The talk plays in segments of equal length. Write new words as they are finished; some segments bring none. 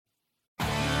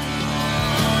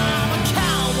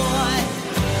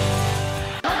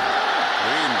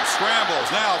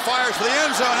for the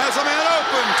end zone, has a man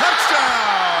open.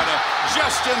 Touchdown,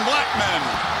 Justin Blackmon.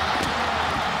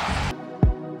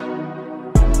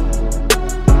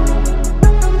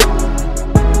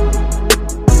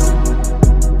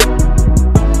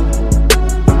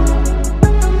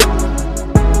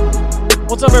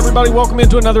 What's up, everybody? Welcome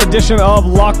into another edition of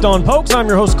Locked On Pokes. I'm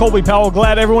your host, Colby Powell.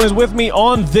 Glad everyone is with me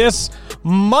on this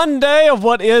Monday of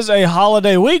what is a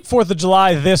holiday week, 4th of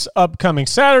July, this upcoming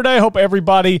Saturday. Hope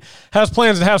everybody has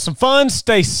plans to have some fun.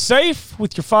 Stay safe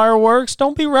with your fireworks.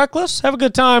 Don't be reckless. Have a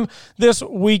good time this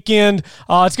weekend.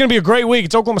 It's going to be a great week.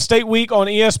 It's Oklahoma State week on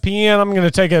ESPN. I'm going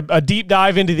to take a deep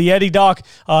dive into the Eddie Doc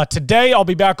today. I'll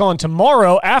be back on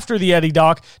tomorrow after the Eddie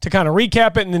Doc to kind of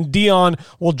recap it, and then Dion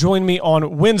will join me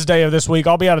on Wednesday of this week.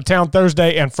 I'll be out of town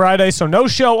Thursday and Friday, so no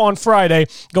show on Friday,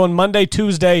 going Monday,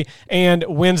 Tuesday, and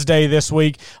Wednesday this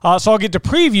week. So I'll get to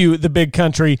preview the Big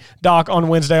Country Doc on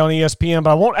Wednesday on ESPN,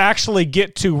 but I won't actually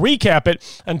get to recap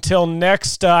it until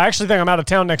next, I actually think I'm out of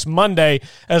town next Monday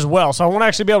as well, so I won't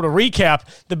actually be able to recap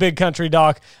the Big Country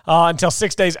Doc until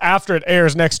 6 days after it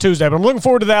airs next Tuesday. But I'm looking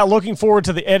forward to that, looking forward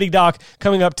to the Eddie Doc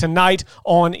coming up tonight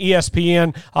on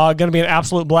ESPN. Going to be an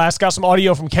absolute blast. Got some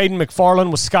audio from Caden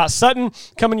McFarland with Scott Sutton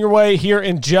coming your way here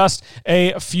in just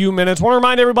a few minutes. Want to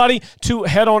remind everybody to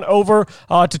head on over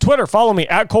to Twitter. Follow me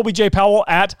at Colby J. Powell,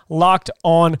 at Locked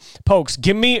On Pokes.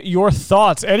 Give me your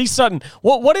thoughts. Eddie Sutton,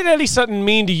 what did Eddie Sutton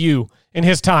mean to you in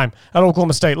his time at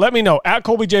Oklahoma State? Let me know. At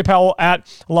Colby J. Powell,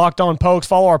 at Locked On Pokes.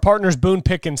 Follow our partners, Boone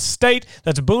Pickens State.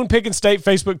 That's Boone Pickens State,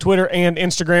 Facebook, Twitter, and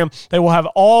Instagram. They will have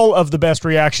all of the best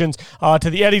reactions to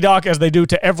the Eddie Doc as they do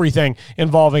to everything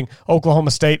involving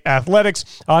Oklahoma State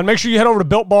athletics. And make sure you head over to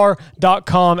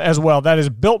BuiltBar.com as well. That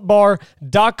is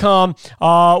BuiltBar.com,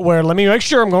 where let me make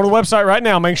sure, I'm going to the website right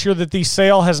now, make sure that the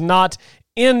sale has not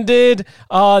ended.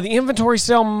 The inventory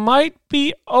sale might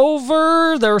be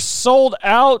over. They're sold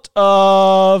out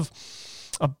of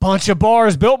a bunch of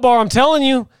bars. Built Bar, I'm telling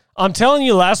you,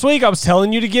 last week I was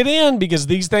telling you to get in because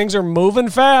these things are moving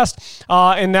fast.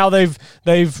 And now they've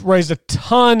raised a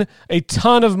ton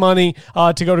of money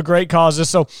to go to great causes.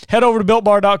 So head over to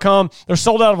BuiltBar.com. They're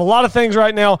sold out of a lot of things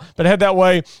right now, but head that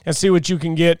way and see what you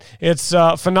can get. It's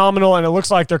phenomenal, and it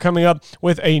looks like they're coming up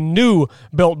with a new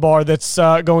Built Bar that's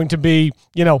going to be,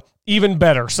 even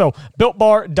better. So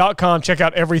BuiltBar.com, check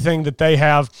out everything that they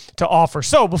have to offer.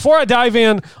 So before I dive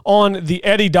in on the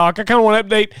Eddie Doc, I kind of want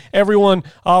to update everyone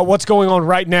what's going on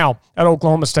right now at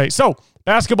Oklahoma State. So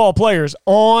basketball players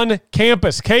on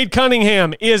campus. Cade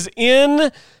Cunningham is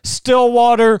in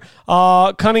Stillwater.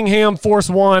 Cunningham Force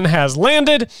One has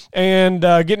landed and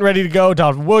getting ready to go.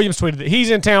 Donovan Williams tweeted that he's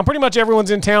in town. Pretty much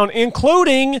everyone's in town,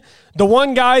 including the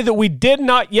one guy that we did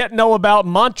not yet know about.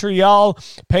 Montreal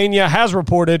Pena has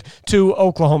reported to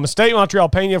Oklahoma State. Montreal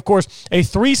Pena, of course, a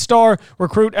 3-star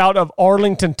recruit out of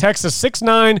Arlington, Texas,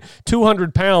 6'9",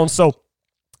 200 pounds. So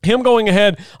him going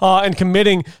ahead and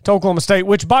committing to Oklahoma State,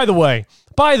 which, by the way,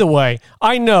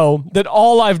 I know that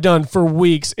all I've done for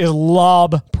weeks is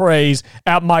lob praise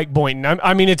at Mike Boynton.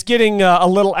 I mean, it's getting a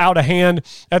little out of hand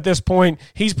at this point.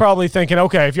 He's probably thinking,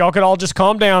 okay, if y'all could all just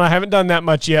calm down. I haven't done that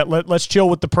much yet. Let's chill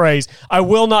with the praise. I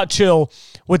will not chill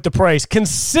with the praise,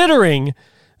 considering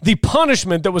the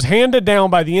punishment that was handed down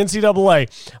by the NCAA.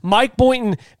 Mike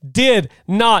Boynton did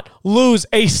not lose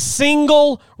a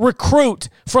single recruit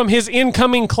from his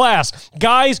incoming class.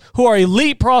 Guys who are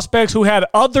elite prospects who had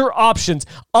other options,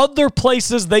 other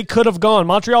places they could have gone.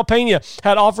 Montreal Pena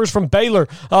had offers from Baylor,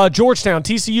 Georgetown,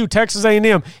 TCU, Texas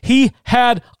A&M. He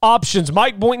had options.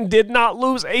 Mike Boynton did not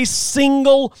lose a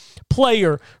single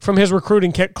player from his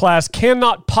recruiting class.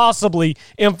 Cannot possibly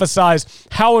emphasize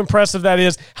how impressive that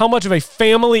is, how much of a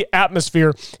family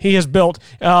atmosphere he has built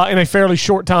in a fairly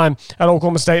short time at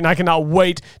Oklahoma State, and I cannot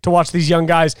wait to watch these young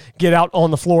guys get out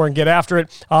on the floor and get after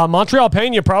it. Montreal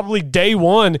Pena, probably day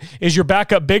one, is your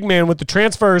backup big man with the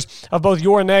transfers of both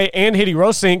Yorane and Hidi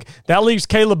Rosink. That leaves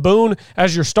Caleb Boone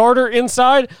as your starter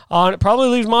inside. It probably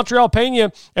leaves Montreal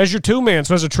Pena as your two-man.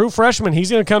 So as a true freshman, he's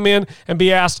going to come in and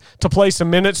be asked to play some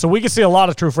minutes. So we can see a lot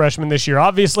of true freshmen this year.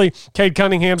 Obviously, Cade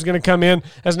Cunningham's going to come in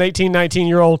as an 18,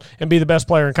 19-year-old and be the best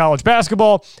player in college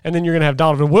basketball. And then you're going to have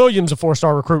Donovan Williams, a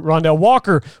 4-star recruit, Rondell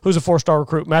Walker, who's a 4-star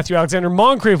recruit, Matthew Alexander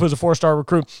Moncrief, who's a 4-star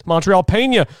recruit, Montreal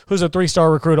Pena, who's a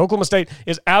 3-star recruit. Oklahoma State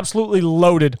is absolutely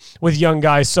loaded with young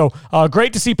guys. So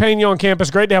great to see Pena on campus.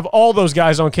 Great to have all those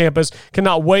guys on campus.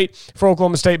 Cannot wait for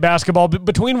Oklahoma State basketball.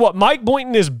 Between what Mike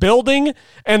Boynton is building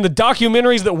and the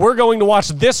documentaries that we're going to watch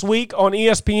this week on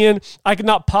ESPN, I could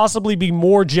not possibly be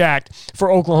more jacked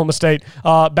for Oklahoma State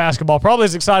basketball. Probably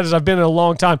as excited as I've been in a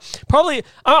long time. Probably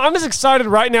I'm as excited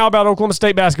right now about Oklahoma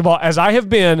State basketball as I have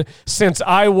been since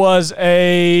I was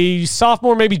a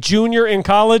sophomore, maybe junior in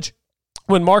college,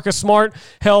 when Marcus Smart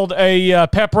held a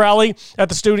pep rally at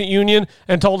the Student Union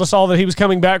and told us all that he was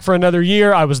coming back for another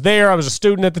year. I was there. I was a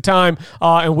student at the time,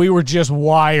 and we were just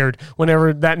wired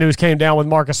whenever that news came down with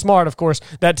Marcus Smart. Of course,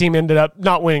 that team ended up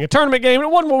not winning a tournament game. It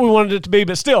wasn't what we wanted it to be,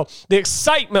 but still, the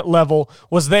excitement level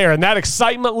was there, and that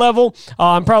excitement level,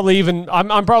 I'm probably even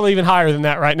higher than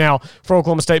that right now for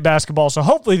Oklahoma State basketball. So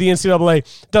hopefully the NCAA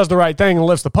does the right thing and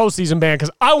lifts the postseason ban,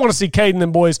 because I want to see Cade and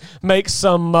them boys make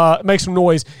some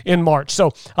noise in March.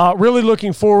 So really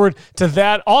looking forward to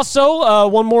that. Also,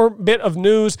 one more bit of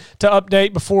news to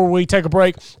update before we take a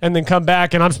break and then come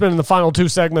back. And I'm spending the final two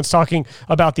segments talking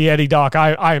about the Eddie doc.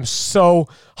 I am so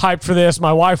hyped for this.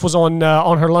 My wife was on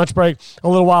her lunch break a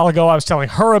little while ago. I was telling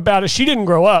her about it. She didn't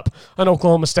grow up an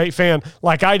Oklahoma State fan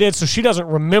like I did, so she doesn't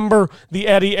remember the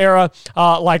Eddie era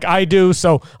like I do.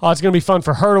 So it's going to be fun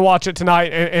for her to watch it tonight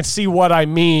and see what I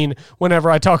mean whenever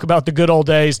I talk about the good old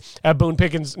days at Boone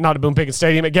Pickens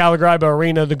Stadium, at Gallagher-Iba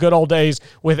Arena, the good old days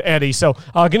with Eddie. So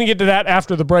going to get to that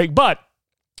after the break, but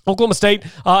Oklahoma State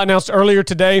announced earlier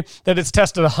today that it's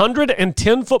tested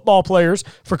 110 football players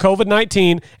for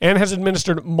COVID-19 and has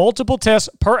administered multiple tests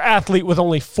per athlete with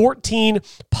only 14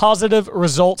 positive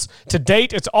results to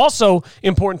date. It's also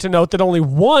important to note that only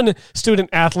one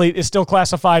student athlete is still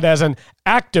classified as an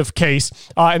active case,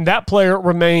 and that player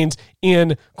remains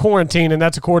in quarantine, and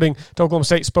that's according to Oklahoma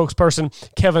State spokesperson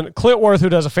Kevin Clitworth, who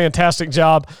does a fantastic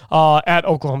job at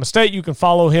Oklahoma State. You can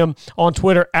follow him on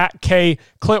Twitter at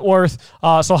 @KClitworth.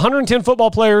 So 110 football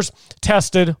players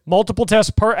tested, multiple tests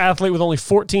per athlete with only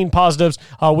 14 positives,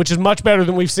 which is much better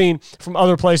than we've seen from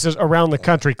other places around the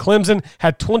country. Clemson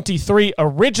had 23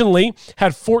 originally,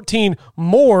 had 14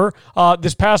 more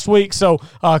this past week. So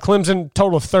Clemson,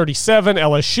 total of 37.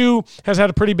 LSU has had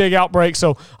a pretty big outbreak.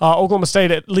 So Oklahoma State,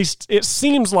 at least it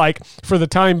seems like for the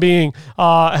time being,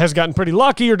 has gotten pretty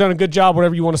lucky or done a good job,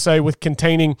 whatever you want to say, with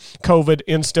containing COVID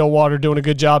in Stillwater, doing a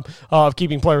good job of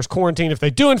keeping players quarantined if they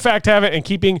do in fact have it, and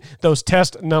keeping those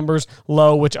test numbers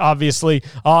low, which obviously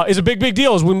is a big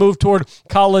deal as we move toward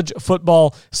college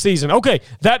football season. Okay,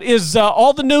 that is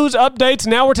all the news updates.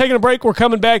 Now we're taking a break. We're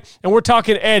coming back, and we're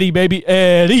talking Eddie, baby.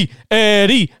 Eddie.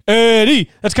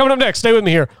 That's coming up next. Stay with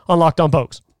me here on Locked On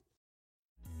Pokes.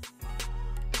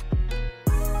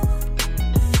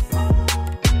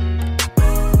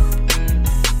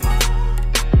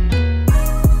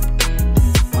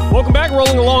 Welcome back.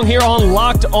 Rolling along here on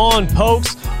Locked On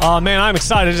Pokes. Man, I'm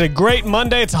excited. It's a great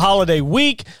Monday. It's a holiday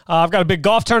week. I've got a big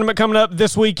golf tournament coming up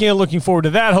this weekend. Looking forward to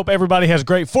that. Hope everybody has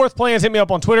great Fourth plans. Hit me up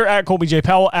on Twitter at Colby J.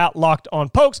 Powell at Locked On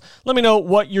Pokes. Let me know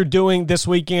what you're doing this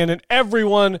weekend. And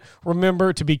everyone,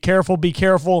 remember to be careful. Be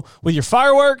careful with your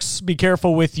fireworks. Be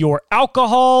careful with your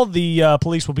alcohol. The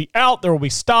police will be out. There will be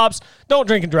stops. Don't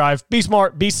drink and drive. Be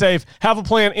smart. Be safe. Have a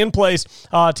plan in place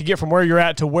to get from where you're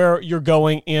at to where you're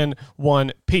going in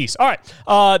one piece. All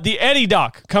right. The Eddie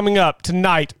doc coming up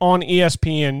tonight on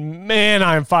ESPN. Man,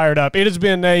 I am fired up. It has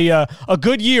been a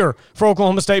good year for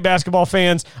Oklahoma State basketball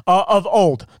fans of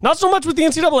old. Not so much with the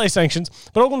NCAA sanctions,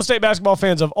 but Oklahoma State basketball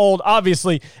fans of old.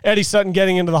 Obviously, Eddie Sutton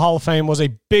getting into the Hall of Fame was a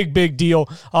big deal.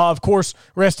 Of course,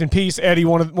 rest in peace, Eddie,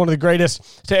 one of the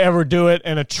greatest to ever do it,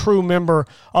 and a true member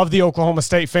of the Oklahoma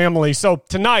State family. So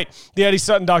tonight, the Eddie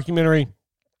Sutton documentary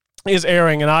is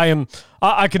airing, and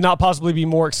I could not possibly be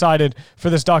more excited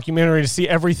for this documentary to see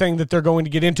everything that they're going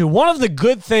to get into. One of the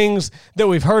good things that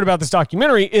we've heard about this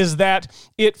documentary is that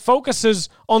it focuses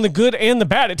on the good and the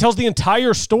bad. It tells the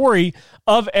entire story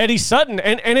of Eddie Sutton,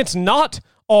 and it's not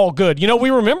all good. You know, we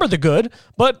remember the good,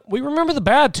 but we remember the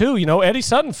bad too. You know, Eddie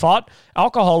Sutton fought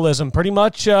alcoholism pretty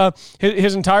much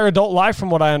his entire adult life, from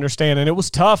what I understand, and it was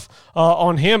tough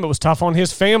on him. It was tough on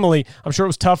his family. I'm sure it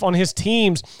was tough on his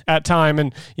teams at time,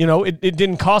 and you know, it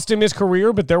didn't cost him his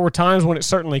career, but there were times when it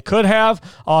certainly could have.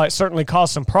 It certainly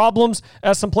caused some problems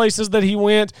at some places that he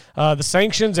went. The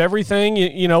sanctions, everything.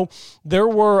 You know, there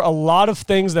were a lot of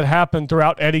things that happened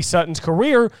throughout Eddie Sutton's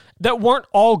career that weren't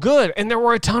all good, and there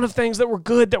were a ton of things that were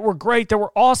good, that were great, that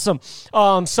were awesome.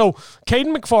 So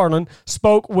Caden McFarland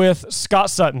spoke with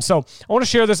Scott Sutton. So I want to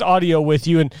share this audio with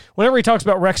you, and whenever he talks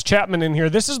about Rex Chapman in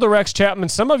here, this is the Rex Chapman.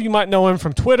 Some of you might know him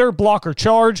from Twitter, Block or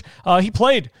Charge. He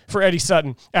played for Eddie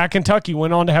Sutton at Kentucky,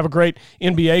 went on to have a great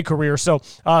NBA career. So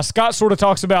Scott sort of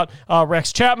talks about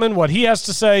Rex Chapman, what he has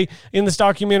to say in this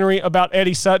documentary about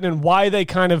Eddie Sutton, and why they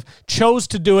kind of chose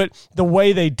to do it the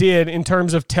way they did in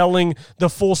terms of telling the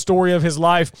full story of his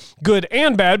life, good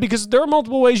and bad, because there are multiple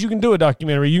multiple ways you can do a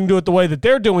documentary. You can do it the way that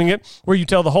they're doing it, where you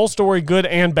tell the whole story, good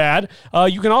and bad.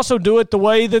 You can also do it the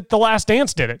way that The Last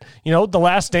Dance did it. The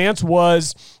Last Dance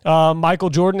was Michael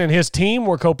Jordan and his team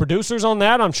were co-producers on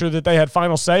that. I'm sure that they had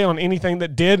final say on anything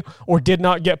that did or did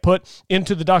not get put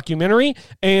into the documentary,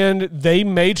 and they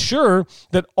made sure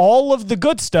that all of the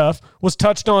good stuff was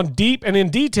touched on deep and in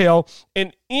detail,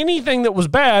 and anything that was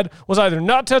bad was either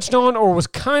not touched on or was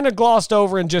kind of glossed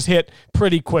over and just hit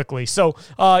pretty quickly. So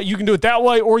you can do it that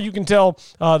way, or you can tell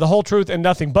the whole truth and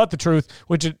nothing but the truth,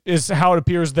 which is how it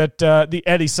appears that the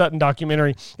Eddie Sutton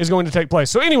documentary is going to take place.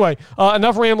 So anyway,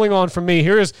 enough rambling on from me.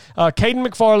 Here is Caden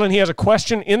McFarland. He has a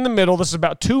question in the middle. This is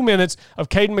about 2 minutes of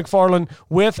Caden McFarland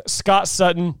with Scott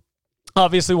Sutton,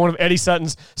 obviously one of Eddie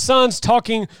Sutton's sons,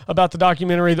 talking about the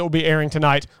documentary that will be airing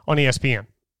tonight on ESPN.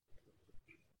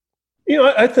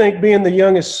 I think being the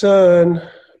youngest son,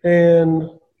 and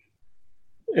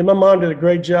my mom did a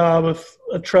great job of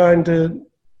trying to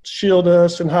shield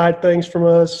us and hide things from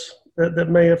us that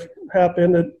may have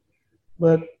happened.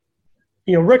 But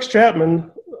Rex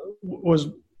Chapman was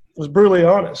brutally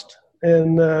honest,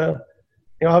 and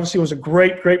obviously was a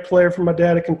great player for my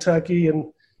dad at Kentucky,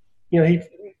 and he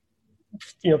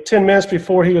 10 minutes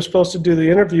before he was supposed to do the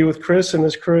interview with Chris and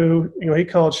his crew, he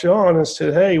called Sean and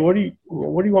said, "Hey, what do you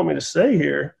want me to say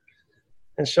here?"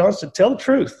 And Sean said, "Tell the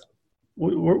truth.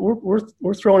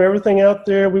 We're throwing everything out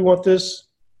there. We want this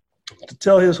to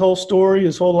tell his whole story,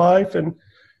 his whole life." And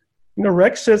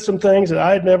Rex said some things that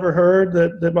I had never heard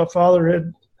that my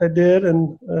father had did,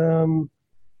 and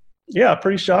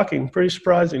pretty shocking, pretty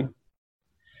surprising.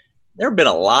 There have been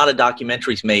a lot of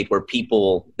documentaries made where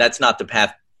that's not the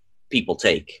path people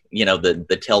take,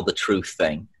 the tell the truth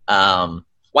thing.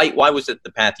 Why was it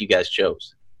the path you guys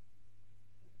chose?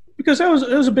 Because it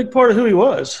was a big part of who he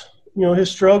was, his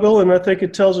struggle. And I think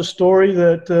it tells a story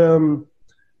that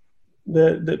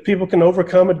people can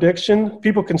overcome addiction.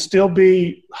 People can still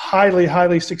be highly,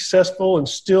 highly successful and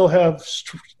still have,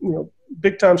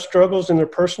 big time struggles in their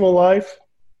personal life.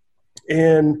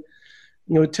 And,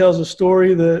 it tells a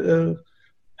story that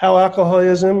how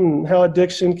alcoholism and how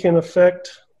addiction can affect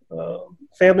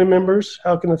family members,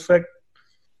 how it can affect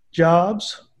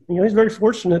jobs. He's very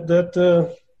fortunate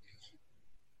that,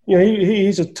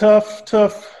 he's a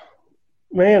tough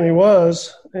man. He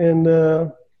was. And,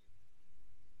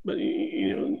 but,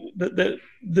 that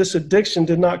this addiction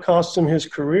did not cost him his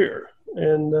career.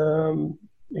 And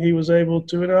he was able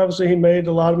to, and obviously he made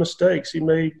a lot of mistakes. He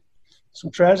made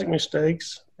some tragic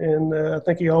mistakes. And I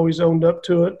think he always owned up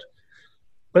to it.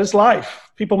 But it's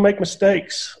life. People make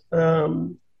mistakes.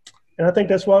 And I think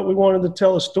that's why we wanted to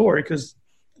tell a story, because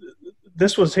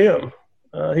this was him.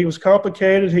 He was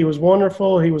complicated. He was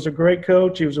wonderful. He was a great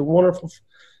coach. He was a wonderful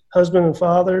husband and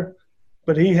father.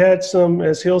 But he had some,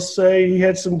 as he'll say, he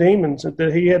had some demons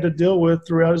that he had to deal with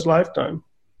throughout his lifetime.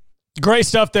 Great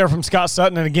stuff there from Scott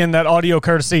Sutton. And again, that audio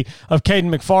courtesy of Caden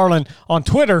McFarland on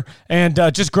Twitter. And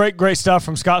just great stuff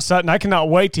from Scott Sutton. I cannot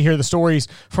wait to hear the stories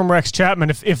from Rex Chapman.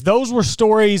 If those were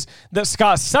stories that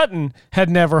Scott Sutton had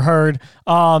never heard,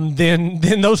 then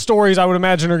those stories, I would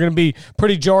imagine, are going to be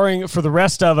pretty jarring for the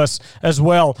rest of us as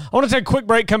well. I want to take a quick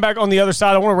break, come back on the other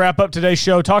side. I want to wrap up today's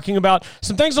show talking about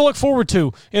some things to look forward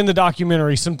to in the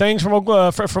documentary, some things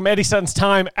from Eddie Sutton's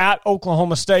time at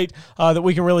Oklahoma State that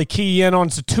we can really key in on.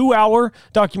 It's a 2-hour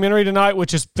documentary tonight,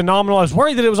 which is phenomenal. I was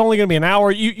worried that it was only going to be an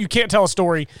hour. You can't tell a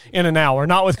story in an hour,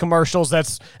 not with commercials.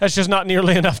 That's just not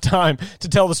nearly enough time to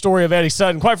tell the story of Eddie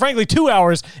Sutton. Quite frankly, 2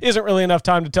 hours isn't really enough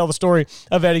time to tell the story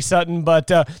of Eddie Sutton, but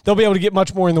they'll be able to get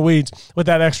much more in the weeds with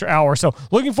that extra hour. So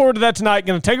looking forward to that tonight.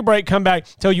 Going to take a break, come back,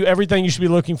 tell you everything you should be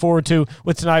looking forward to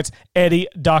with tonight's Eddie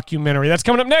documentary. That's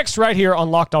coming up next right here on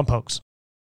Locked On Pokes.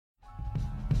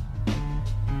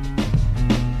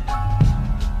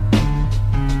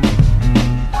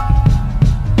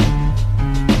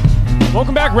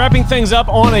 Welcome back. Wrapping things up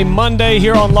on a Monday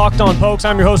here on Locked On Pokes.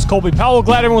 I'm your host, Colby Powell.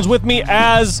 Glad everyone's with me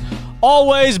as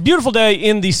always. Beautiful day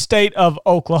in the state of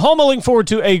Oklahoma. Looking forward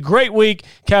to a great week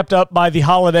capped up by the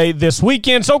holiday this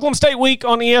weekend. It's Oklahoma State week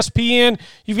on ESPN.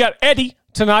 You've got Eddie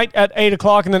tonight at 8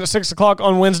 o'clock and then at 6 o'clock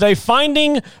on Wednesday.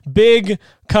 Finding Big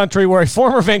Country, where a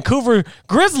former Vancouver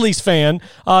Grizzlies fan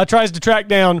tries to track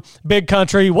down Big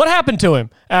Country. What happened to him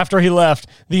after he left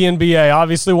the NBA?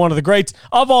 Obviously one of the greats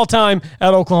of all time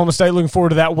at Oklahoma State. Looking forward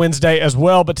to that Wednesday as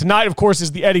well. But tonight, of course,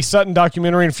 is the Eddie Sutton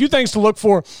documentary. And a few things to look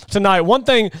for tonight. One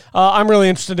thing I'm really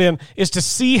interested in is to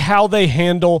see how they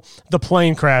handle the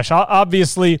plane crash.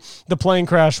 Obviously, the plane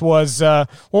crash was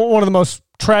one of the most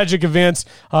tragic events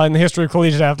in the history of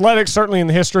collegiate athletics, certainly in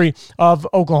the history of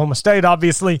Oklahoma State.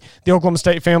 Obviously, the Oklahoma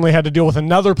State family had to deal with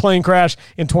another plane crash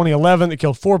in 2011 that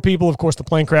killed 4 people. Of course, the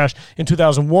plane crash in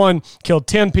 2001 killed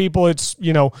 10 people. It's,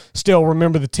 still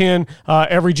remember the 10.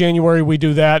 Every January we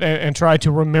do that and try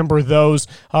to remember those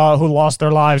who lost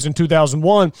their lives in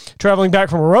 2001. Traveling back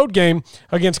from a road game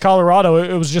against Colorado,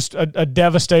 it was just a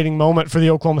devastating moment for the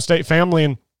Oklahoma State family.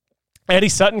 And Eddie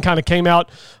Sutton kind of came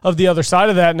out of the other side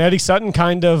of that, and Eddie Sutton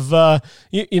kind of,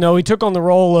 he took on the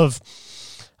role of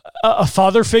a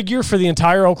father figure for the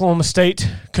entire Oklahoma State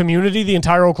community, the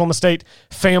entire Oklahoma State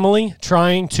family,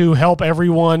 trying to help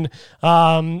everyone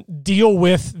deal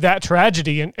with that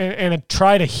tragedy and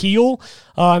try to heal.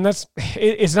 And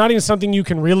it's not even something you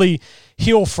can really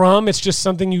heal from. It's just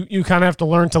something you kind of have to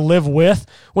learn to live with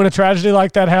when a tragedy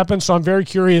like that happens. So I'm very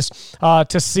curious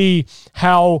to see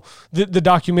how the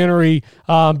documentary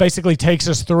basically takes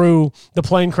us through the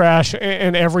plane crash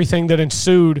and everything that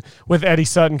ensued with Eddie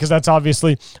Sutton, because that's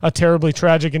obviously a terribly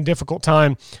tragic and difficult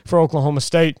time for Oklahoma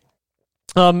State.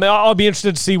 I'll be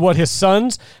interested to see what his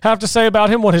sons have to say about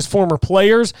him, what his former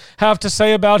players have to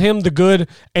say about him, the good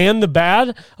and the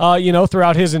bad,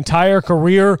 throughout his entire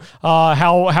career,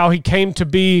 how he came to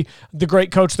be the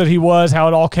great coach that he was, how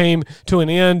it all came to an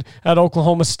end at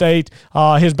Oklahoma State,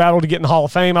 his battle to get in the Hall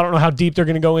of Fame. I don't know how deep they're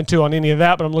going to go into on any of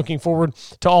that, but I'm looking forward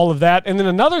to all of that. And then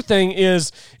another thing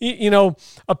is,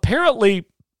 apparently,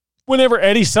 whenever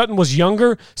Eddie Sutton was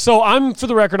younger. So I'm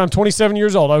 27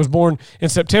 years old. I was born in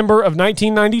September of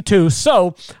 1992.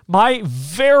 So my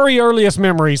very earliest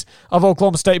memories of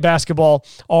Oklahoma State basketball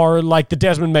are like the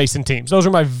Desmond Mason teams. Those are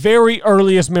my very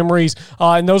earliest memories,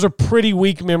 and those are pretty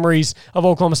weak memories of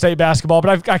Oklahoma State basketball,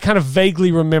 but I kind of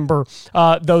vaguely remember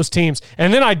those teams.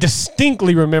 And then I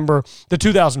distinctly remember the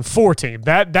 2004 team.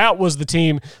 That was the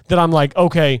team that I'm like,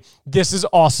 okay, this is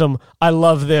awesome. I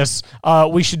love this.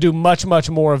 We should do much, much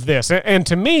more of this. And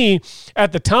to me,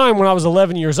 at the time when I was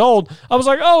 11 years old, I was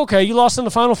like, oh, okay, you lost in the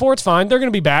Final Four. It's fine. They're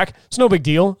going to be back. It's no big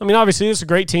deal. I mean, obviously, this is a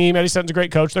great team. Eddie Sutton's a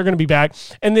great coach. They're going to be back.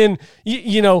 And then,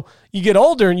 you get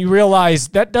older and you realize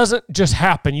that doesn't just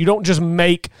happen. You don't just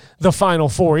make the Final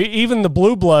Four. Even the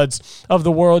Blue Bloods of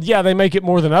the world, yeah, they make it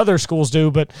more than other schools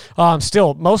do, but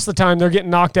still, most of the time, they're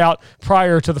getting knocked out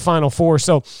prior to the Final Four.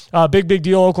 So, big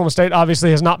deal. Oklahoma State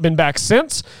obviously has not been back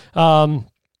since.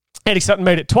 Eddie Sutton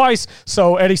made it twice,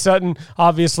 so Eddie Sutton,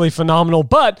 obviously phenomenal.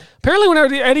 But apparently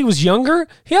when Eddie was younger,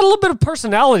 he had a little bit of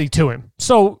personality to him.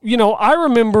 So, I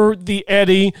remember the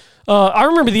Eddie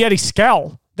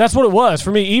scowl. That's what it was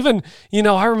for me. Even,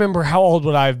 I remember how old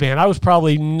would I have been? I was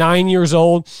probably 9 years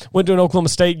old, went to an Oklahoma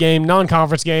State game,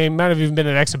 non-conference game, might have even been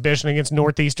an exhibition against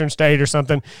Northeastern State or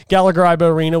something. Gallagher-Iba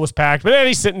Arena was packed, but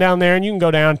Eddie's sitting down there, and you can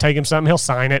go down and take him something. He'll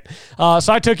sign it.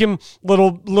 So I took him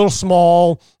little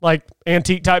small, like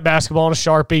antique-type basketball on a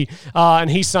Sharpie, and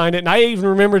he signed it. And I even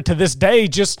remember to this day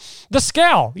just the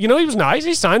scowl. He was nice.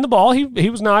 He signed the ball. He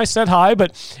was nice, said hi,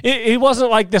 but he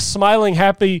wasn't like this smiling,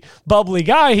 happy, bubbly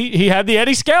guy. He had the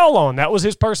Eddie scowl on. That was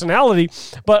his personality.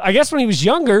 But I guess when he was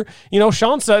younger,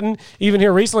 Sean Sutton, even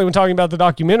here recently when talking about the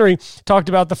documentary, talked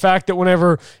about the fact that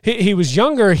whenever he was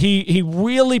younger, he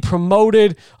really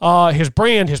promoted his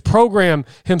brand, his program,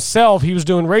 himself. He was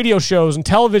doing radio shows and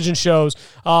television shows.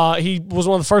 He was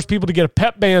one of the first people to get a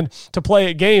pep band to play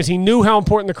at games. He knew how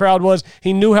important the crowd was.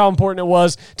 He knew how important it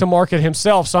was to market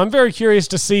himself. So I'm very curious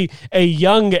to see a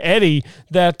young Eddie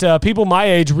that people my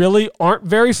age really aren't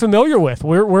very familiar with.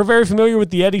 We're very familiar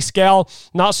with the Eddie scowl,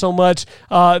 not so much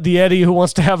the Eddie who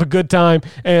wants to have a good time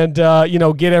and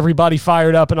get everybody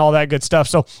fired up and all that good stuff.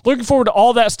 So looking forward to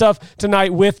all that stuff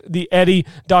tonight with the Eddie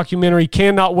documentary.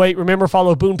 Cannot wait. Remember,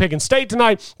 follow Boone Pickens State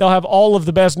tonight. They'll have all of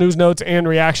the best news notes and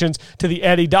reactions to the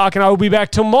Eddie doc, and I will be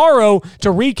back tomorrow to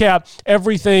recap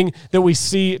everything that we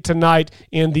see tonight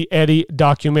in the Eddie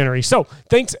documentary. So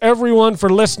thanks everyone for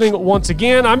listening once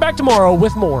again. I'm back tomorrow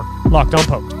with more Locked On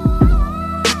Poked.